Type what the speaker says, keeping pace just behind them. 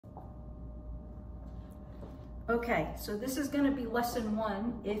Okay, so this is going to be lesson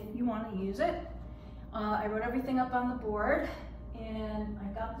 1 if you want to use it. I wrote everything up on the board and I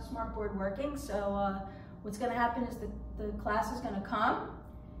got the smart board working. So what's going to happen is the class is going to come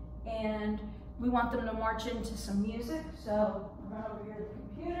and we want them to march into some music. So I'll run over here to the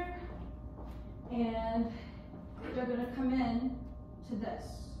computer and they're going to come in to this.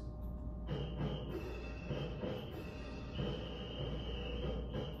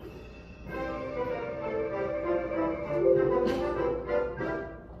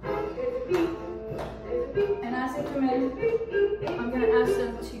 And as they come in, I'm going to ask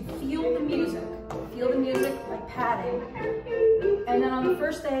them to feel the music like padding. And then on the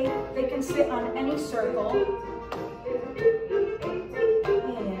first day, they can sit on any circle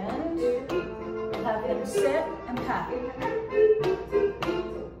and have them sit and pat.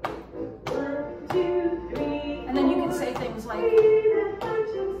 And then you can say things like,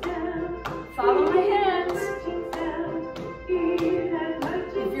 follow my hands.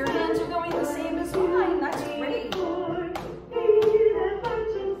 If your hands are going the same as mine, that's great.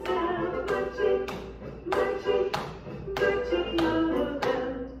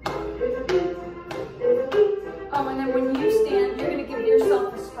 Oh, and then when you stand, you're going to give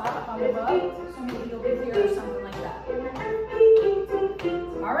yourself a spot on the rug. So maybe you'll be here or something like that.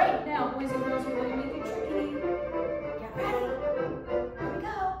 All right, now, boys and girls, we're going to make it tricky. Get ready. Here we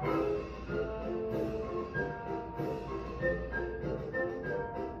go.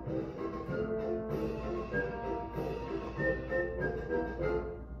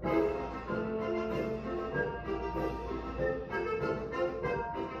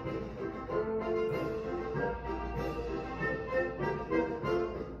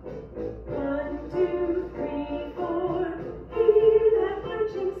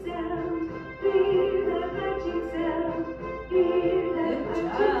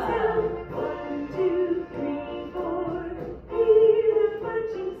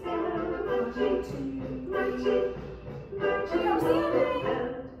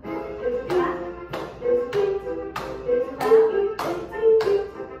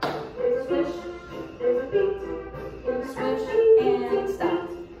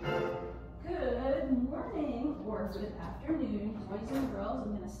 Good afternoon, boys and girls. I'm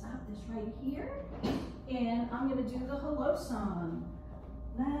going to stop this right here and I'm going to do the hello song.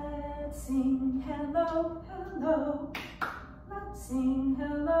 Let's sing hello, hello. Let's sing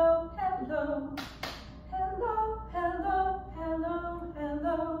hello, hello. Hello, hello, hello,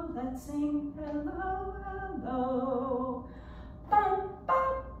 hello. Let's sing hello, hello. Bum,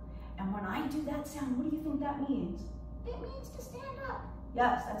 bum. And when I do that sound, what do you think that means? It means to stand up.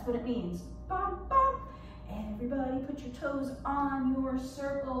 Yes, that's what it means. Bum, bum. Everybody put your toes on your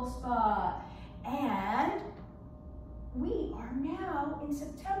circle spot. And we are now in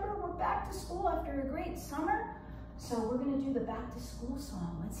September. We're back to school after a great summer. So we're going to do the back to school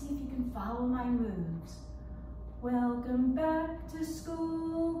song. Let's see if you can follow my moves. Welcome back to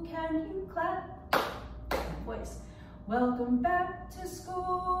school. Can you clap? Voice. Welcome back to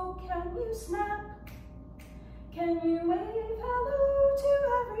school. Can you snap? Can you wave hello to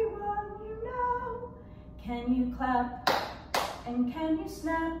everyone you know? Can you clap and can you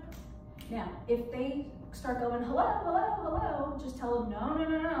snap? Now, if they start going hello, hello, hello, just tell them no, no,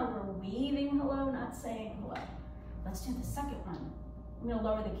 no, no. We're waving hello, not saying hello. Let's do the second one. I'm going to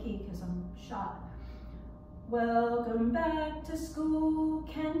lower the key because I'm shot. Welcome back to school.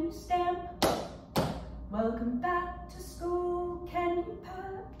 Can you stamp? Welcome back to school. Can you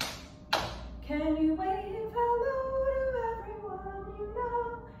pat? Can you wave hello to everyone you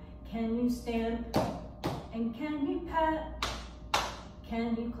know? Can you stamp? And can you pat?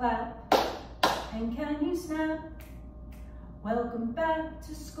 Can you clap? And can you snap? Welcome back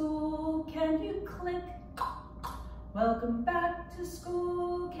to school. Can you click? Welcome back to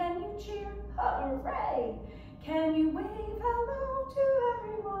school. Can you cheer? Hooray! Can you wave hello to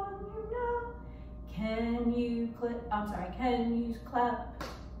everyone you know? Can you click? I'm sorry. Can you clap?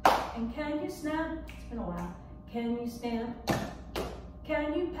 And can you snap? It's been a while. Can you stamp?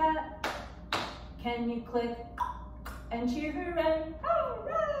 Can you pat? Can you click and cheer hooray?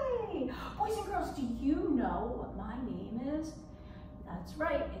 Hooray! Boys and girls, do you know what my name is? That's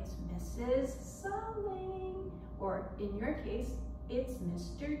right, it's Mrs. Selling. Or in your case, it's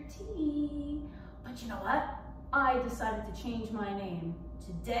Mr. T. But you know what? I decided to change my name.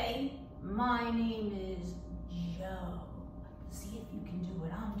 Today, my name is Joe. See if you can do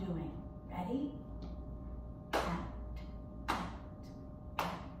what I'm doing. Ready?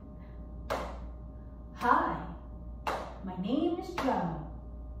 Hi, my name is Joe,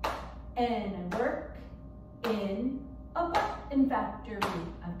 and I work in a button factory.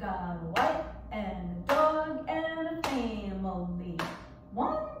 I've got a wife and a dog and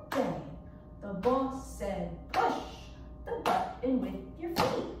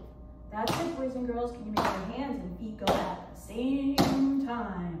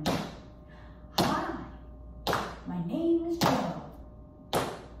time. Hi, my name is Joe,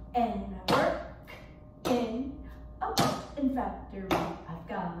 and I work in a button factory. I've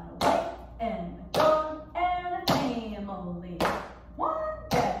got a wife and a dog and a family. One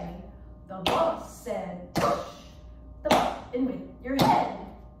day, the boss said, push the button with your head.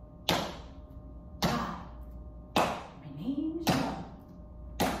 Hi, my name's Joe,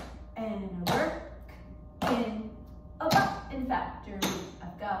 and I work in a button factory.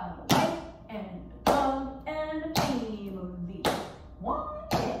 I've got a wife and a dog and a family. One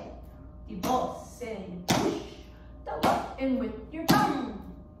day, the boss said, push the button with your tongue.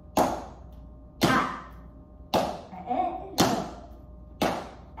 Hi, I am Joe,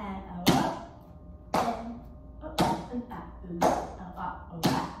 and I work in a button factory.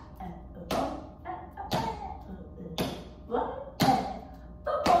 One day,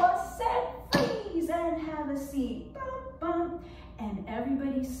 the boss said, freeze and have a seat. Bum, bum. And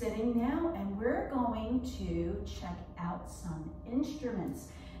everybody's sitting now, and we're going to check out some instruments.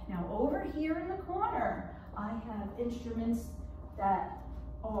 Now, over here in the corner, I have instruments that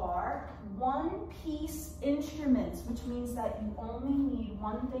are one-piece instruments, which means that you only need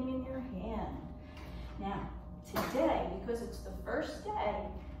one thing in your hand. Now, today, because it's the first day,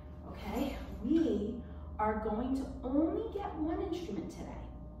 okay, we are going to only get one instrument today.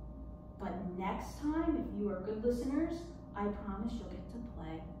 But next time, if you are good listeners, I promise you'll get to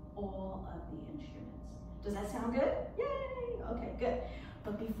play all of the instruments. Does that sound good? Yay! Okay, good.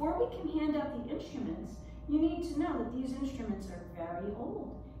 But before we can hand out the instruments, you need to know that these instruments are very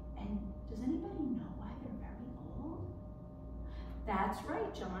old. And does anybody know why they're very old? That's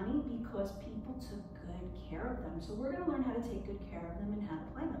right, Johnny, because people took good care of them. So we're going to learn how to take good care of them and how to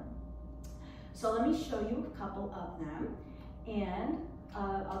play them. So let me show you a couple of them. And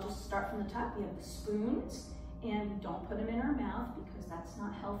I'll just start from the top. We have the spoons, and don't put them in our mouth because that's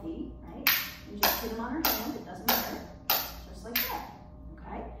not healthy, right? We just put them on our hand, it doesn't matter, just like that,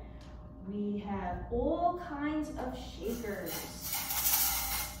 okay? We have all kinds of shakers.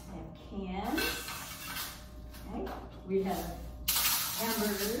 We have cans, okay? We have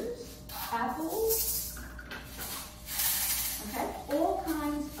hamburgers, apples, okay? All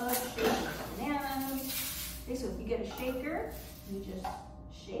kinds of shakers, bananas. Okay, so if you get a shaker, you just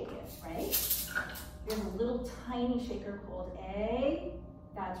shake it, right? There's a little tiny shaker called a,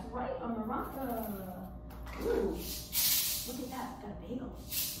 that's right, a maraca. Ooh, look at that, got a bagel.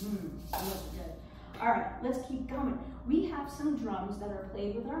 That looks good. All right, let's keep going. We have some drums that are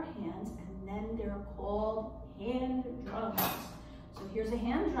played with our hands, and then they're called hand drums. So here's a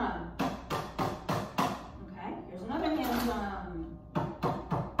hand drum. Okay, here's another hand drum.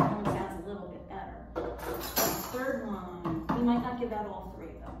 That one sounds a little bit better. The third one, we might not give out all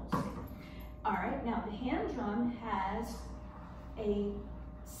three though, we'll see. All right, now the hand drum has a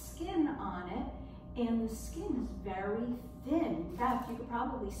skin on it, and the skin is very thin. In fact, you could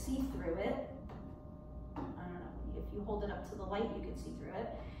probably see through it. I don't know, if you hold it up to the light, you can see through it.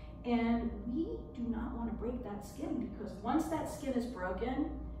 And we do not want to break that skin, because once that skin is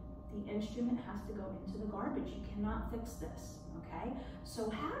broken, the instrument has to go into the garbage. You cannot fix this, okay? So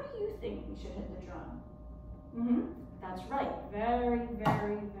how do you think we should hit the drum? That's right, very,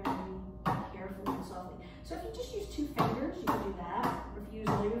 very, very carefully and softly. So if you just use 2 fingers, you can do that. Or if you use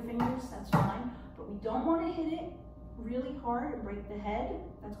all your fingers, that's fine. But we don't want to hit it really hard and break the head.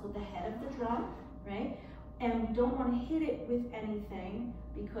 That's called the head of the drum, right? And we don't want to hit it with anything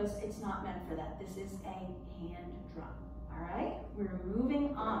because it's not meant for that. This is a hand drum, all right? We're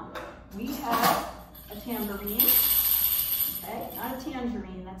moving on. We have a tambourine, okay? Not a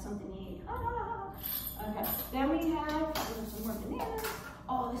tangerine, that's something you eat. Okay, then we have some more bananas.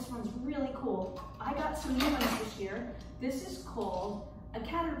 Oh, this one's really cool. I got some new ones this year. This is called a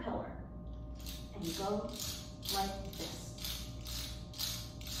caterpillar. And you go like this.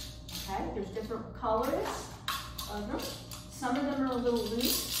 Okay, there's different colors of them. Some of them are a little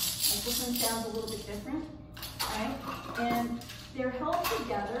loose. Like this one sounds a little bit different, right? And they're held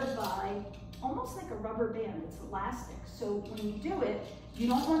together by almost like a rubber band. It's elastic. So when you do it, you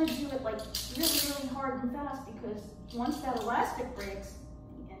don't want to do it like really, really hard and fast, because once that elastic breaks,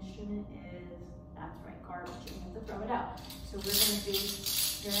 the instrument is, that's right, garbage, and you have to throw it out. So we're going to do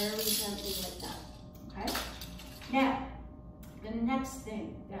very gently like that, okay? Now, the next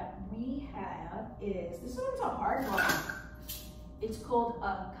thing that we have is, this one's a hard one. It's called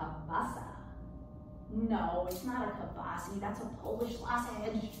a kibasa. No, it's not a kibasi, that's a Polish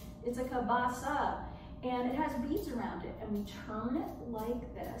sausage. It's a kibasa. And it has beads around it, and we turn it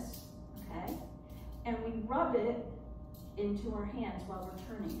like this, okay? And we rub it into our hands while we're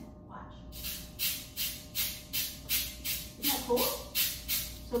turning it. Watch. Isn't that cool?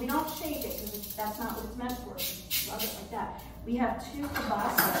 So we don't shake it because that's not what it's meant for. We love it like that. We have 2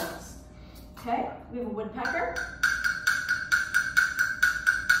 kibosses. Okay, we have a woodpecker.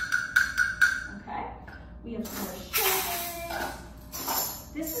 Okay, we have 4 shakers.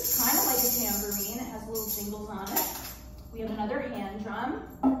 This is kind of like a tambourine. It has little jingles on it. We have another hand drum.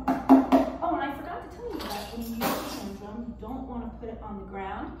 Oh, and I forgot to tell you that when you use a hand drum, you don't want to put it on the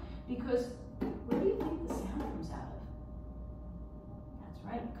ground because where do you think the sound comes out of? That's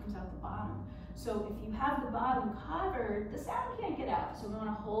right, it comes out the bottom. So if you have the bottom covered, the sound can't get out. So we want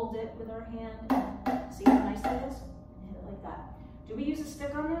to hold it with our hand. See how nice that is? And hit it like that. Do we use a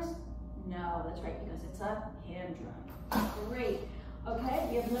stick on this? No, that's right, because it's a hand drum. Great. Okay,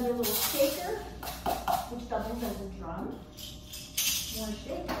 we have another little shaker, which doubles as a drum. More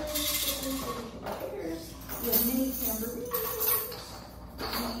shakers, shakers, shakers, shakers. We have mini tambourines.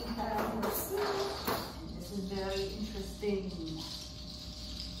 We have more spoons. This is very interesting.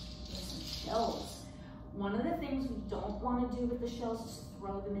 We have some shells. One of the things we don't want to do with the shells is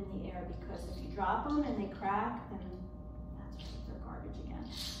throw them in the air because if you drop them and they crack, then that's just they're garbage again.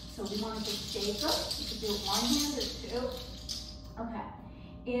 So we want to just shake them. You could do it one hand or 2. Okay,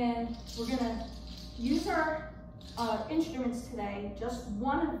 and we're gonna use our instruments today, just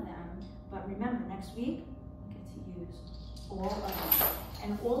one of them, but remember next week, we get to use all of them.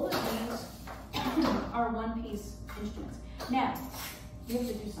 And all of these are one-piece instruments. Now, we have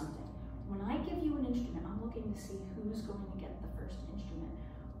to do something. When I give you an instrument, I'm looking to see who's going to get the first instrument.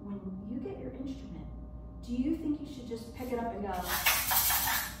 When you get your instrument, do you think you should just pick it up and go,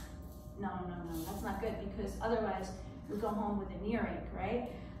 no, that's not good because otherwise you'll go home with an earache,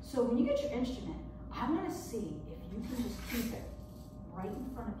 right? So when you get your instrument, I want to see if you can just keep it right in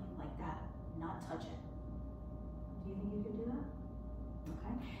front of you like that, not touch it. Do you think you can do that?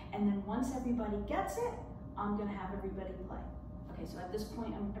 Okay. And then once everybody gets it, I'm going to have everybody play. Okay, so at this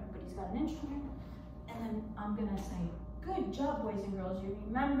point, everybody's got an instrument, and then I'm going to say, good job, boys and girls. You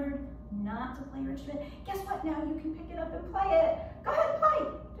remembered not to play your instrument. Guess what? Now you can pick it up and play it. Go ahead and play.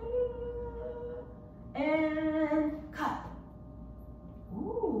 And cut.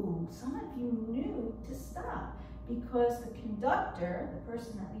 Ooh, some of you knew to stop because the conductor, the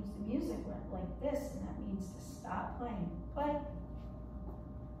person that leaves the music, went like this, and that means to stop playing. Play.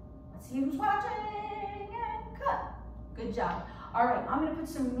 Let's see who's watching, and cut. Good job. All right, I'm gonna put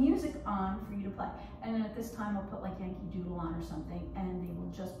some music on for you to play. And then at this time, I'll put like Yankee Doodle on or something, and they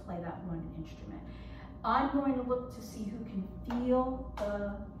will just play that one instrument. I'm going to look to see who can feel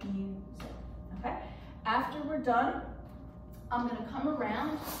the music, okay? After we're done, I'm gonna come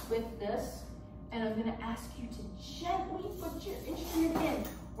around with this, and I'm gonna ask you to gently put your instrument in.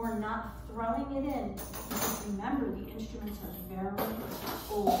 We're not throwing it in, because remember, the instruments are very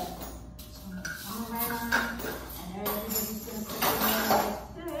old. So I'm gonna come around, and everybody's gonna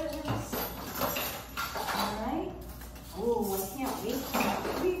put it in like this. All right? Oh, I can't wait for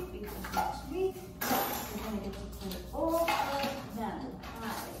next week, because next week, we're gonna get to play all of them.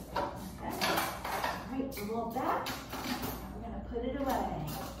 Okay? All right, roll back. We're gonna put it away.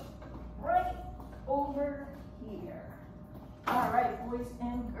 Right over here. All right, boys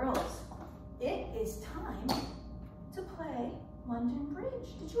and girls, it is time to play London Bridge.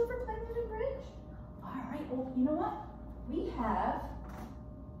 Did you ever play London Bridge? All right, well, you know what? We have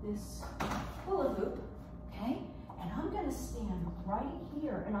this hula hoop, okay? And I'm gonna stand right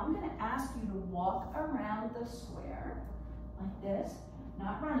here, and I'm gonna ask you to walk around the square like this,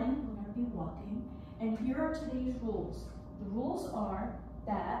 not running, we're gonna be walking. And here are today's rules. The rules are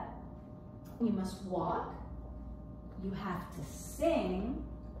that you must walk, you have to sing,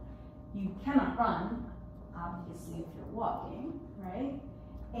 you cannot run, obviously if you're walking, right?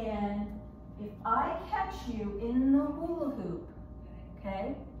 And if I catch you in the hula hoop,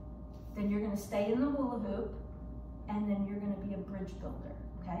 okay, then you're gonna stay in the hula hoop, and then you're gonna be a bridge builder,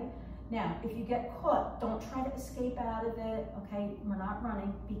 okay? Now, if you get caught, don't try to escape out of it, okay? We're not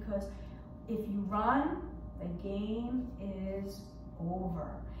running, because if you run, the game is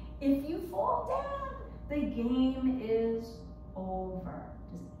over. If you fall down, the game is over.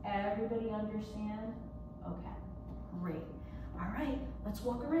 Does everybody understand? Okay, great. All right, let's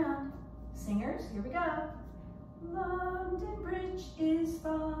walk around. Singers, here we go. London Bridge is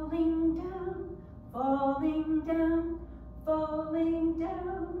falling down, falling down, falling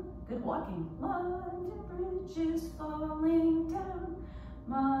down. Good walking. London Bridge is falling down,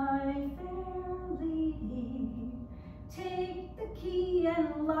 my fair lady. Take the key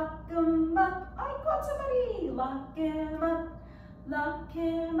and lock 'em up. I caught somebody. Lock him up, lock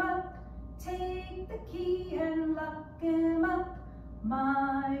him up. Take the key and lock him up,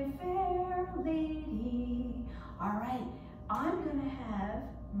 my fair lady. All right, I'm gonna have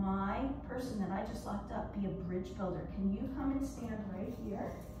person that I just locked up be a bridge builder. Can you come and stand right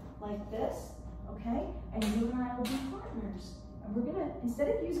here like this, okay? And you and I will be partners. And we're gonna, instead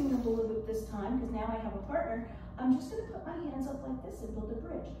of using the hula hoop this time, because now I have a partner, I'm just gonna put my hands up like this and build a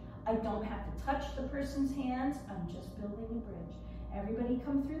bridge. I don't have to touch the person's hands, I'm just building a bridge. Everybody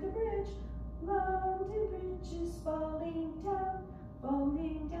come through the bridge. London Bridge is falling down,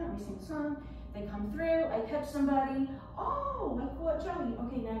 falling down. We sing a song, they come through, I catch somebody. Oh, I caught Joey.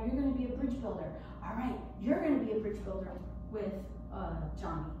 Okay, now you're gonna be a bridge builder. All right, you're gonna be a bridge builder with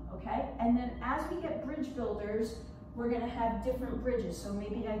Johnny, okay? And then as we get bridge builders, we're gonna have different bridges. So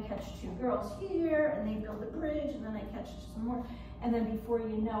maybe I catch two girls here and they build a bridge, and then I catch some more. And then before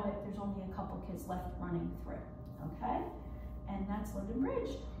you know it, there's only a couple kids left running through, okay? And that's London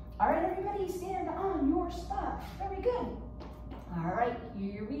Bridge. All right, everybody stand on your spot. Very good. All right,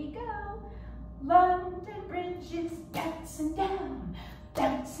 here we go. London Bridge is bouncing down,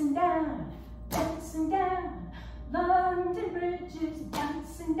 bouncing down, bouncing down. London Bridge is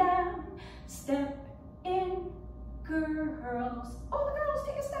bouncing down. Step in, girls. Oh, the girls,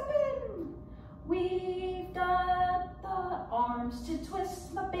 take a step in. We've got the arms to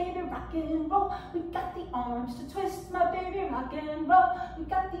twist, my baby, rock and roll. We got the arms to twist, my baby, rock and roll. We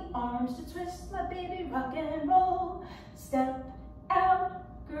got the arms to twist, my baby, rock and roll. Step out,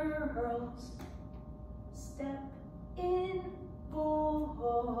 girls. Step in,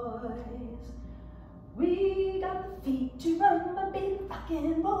 boys. We got the feet to run, my baby, rock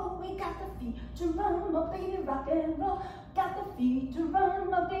and roll. We got the feet to run, my baby, rock and roll. Got the feet to run,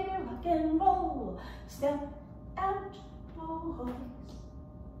 my baby, rock and roll. Step out, boys.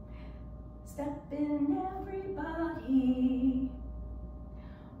 Step in, everybody.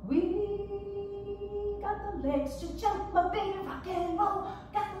 We got the legs to jump, my baby, rock and roll.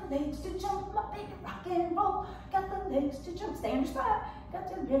 Got the legs to jump, my baby, rock and roll. Got the legs to jump, stay on your spot. Got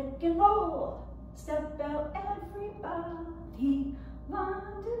to rock and roll. Step out, everybody.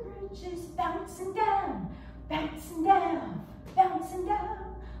 London Bridge is bouncing down, bouncing down, bouncing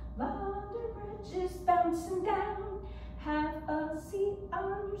down. London Bridge is bouncing down. Have a seat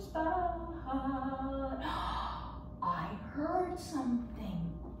on your spot. I heard something.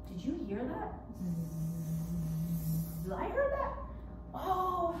 Did you hear that? I heard that.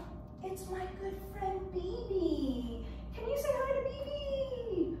 Oh, it's my good friend BB. Can you say hi to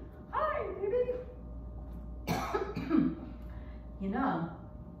BB? Hi, BB. You know,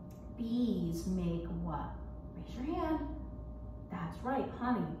 bees make what? Raise your hand. That's right,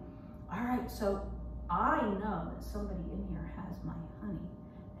 honey. All right, so I know that somebody in here has my honey.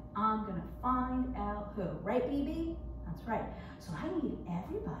 I'm gonna find out who, right, BB? That's right. So I need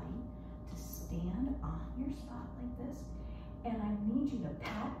everybody to stand on your spot like this, and I need you to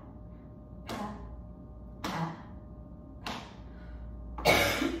pat, pat, pat, pat.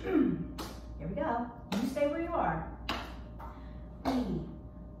 Here we go. You stay where you are. Bee,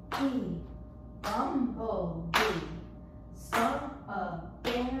 bee, bumblebee, stung a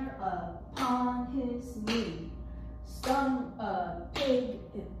bear upon his knee, stung a pig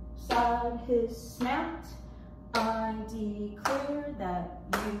inside his snout. I declare that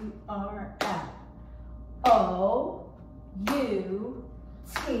you are out. O-U-T,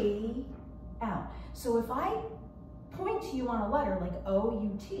 out. So if I point to you on a letter like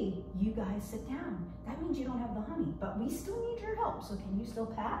O-U-T, you guys sit down. That means you don't have the honey, but we still need your help. So can you still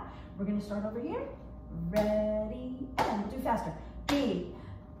pat? We're gonna start over here. Ready, and we'll do faster. Bee,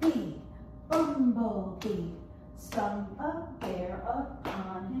 bee, bumblebee, stung a bear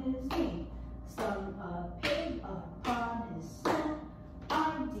upon his knee, stung a pig upon his snout.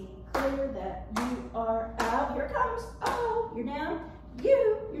 I declare that you are out. Here it comes. Oh, you're down.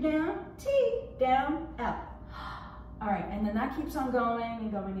 You're down. T, down, out. All right, and then that keeps on going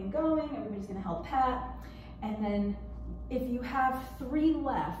and going and going. Everybody's gonna help pat. And then if you have 3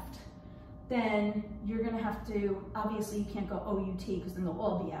 left, then you're gonna have to, obviously you can't go O-U-T because then they'll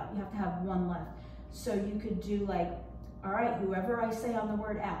all be out. You have to have 1 left. So you could do like, all right, whoever I say on the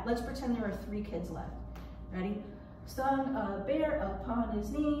word out. Let's pretend there are 3 kids left. Ready? Stung a bear upon his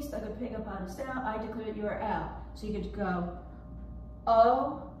knee, stuck a pig upon his snout. I declare that you are out. So you could go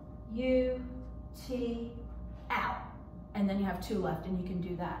O-U-T, out. And then you have 2 left, and you can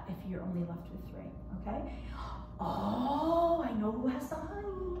do that if you're only left with 3, okay? Oh, I know who has the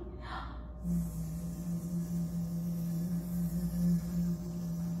honey.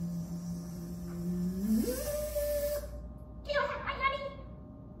 Do you have my honey?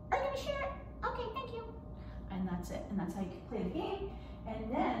 Are you gonna share it? Okay, thank you. And that's it, and that's how you can play the game. And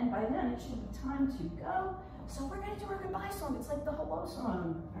then, by then, it should be time to go. So we're gonna do our goodbye song. It's like the hello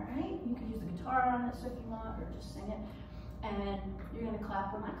song, all right? You can use the guitar on this if you want, or just sing it. And you're gonna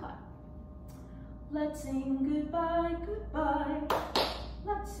clap when I clap. Let's sing goodbye, goodbye.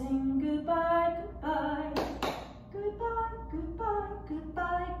 Let's sing goodbye, goodbye. Goodbye, goodbye,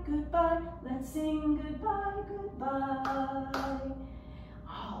 goodbye, goodbye. Let's sing goodbye, goodbye.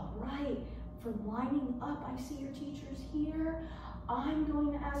 All right, for lining up, I see your teachers here. I'm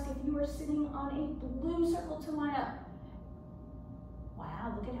going to ask if you are sitting on a blue circle to line up.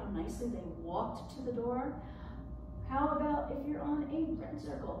 Wow, look at how nicely they walked to the door. How about if you're on a red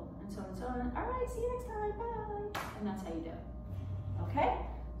circle? And so and so on. All right, see you next time, bye. And that's how you do it. Okay,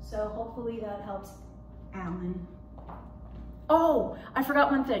 so hopefully that helps Alan. Oh, I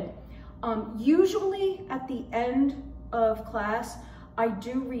forgot one thing. Usually at the end of class, I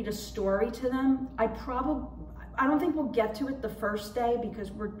do read a story to them. I don't think we'll get to it the first day because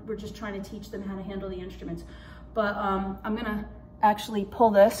we're just trying to teach them how to handle the instruments. But I'm gonna actually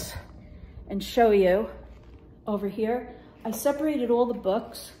pull this and show you over here. I separated all the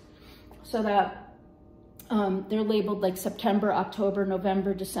books so that they're labeled like September, October,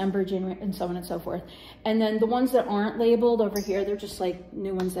 November, December, January, and so on and so forth. And then the ones that aren't labeled over here, they're just like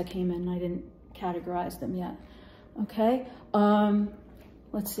new ones that came in. I didn't categorize them yet. Okay,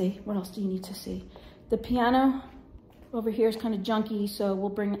 let's see, what else do you need to see? The piano over here is kind of junky, so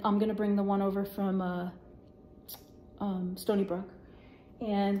I'm gonna bring the one over from Stony Brook.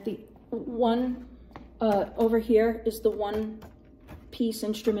 And the one over here is the one piece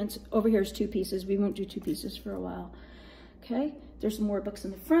instruments. Over here is two pieces. We won't do two pieces for a while. Okay, there's some more books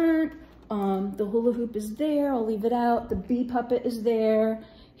in the front. The hula hoop is there, I'll leave it out. The bee puppet is there.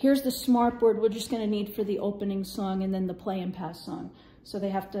 Here's the smart board we're just gonna need for the opening song and then the play and pass song. So they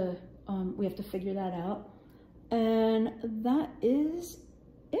have to, we have to figure that out. And that is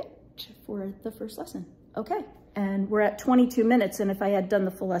it for the first lesson. Okay, and we're at 22 minutes, and if I had done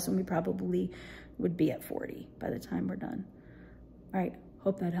the full lesson, we probably would be at 40 by the time we're done. All right,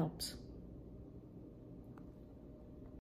 hope that helps.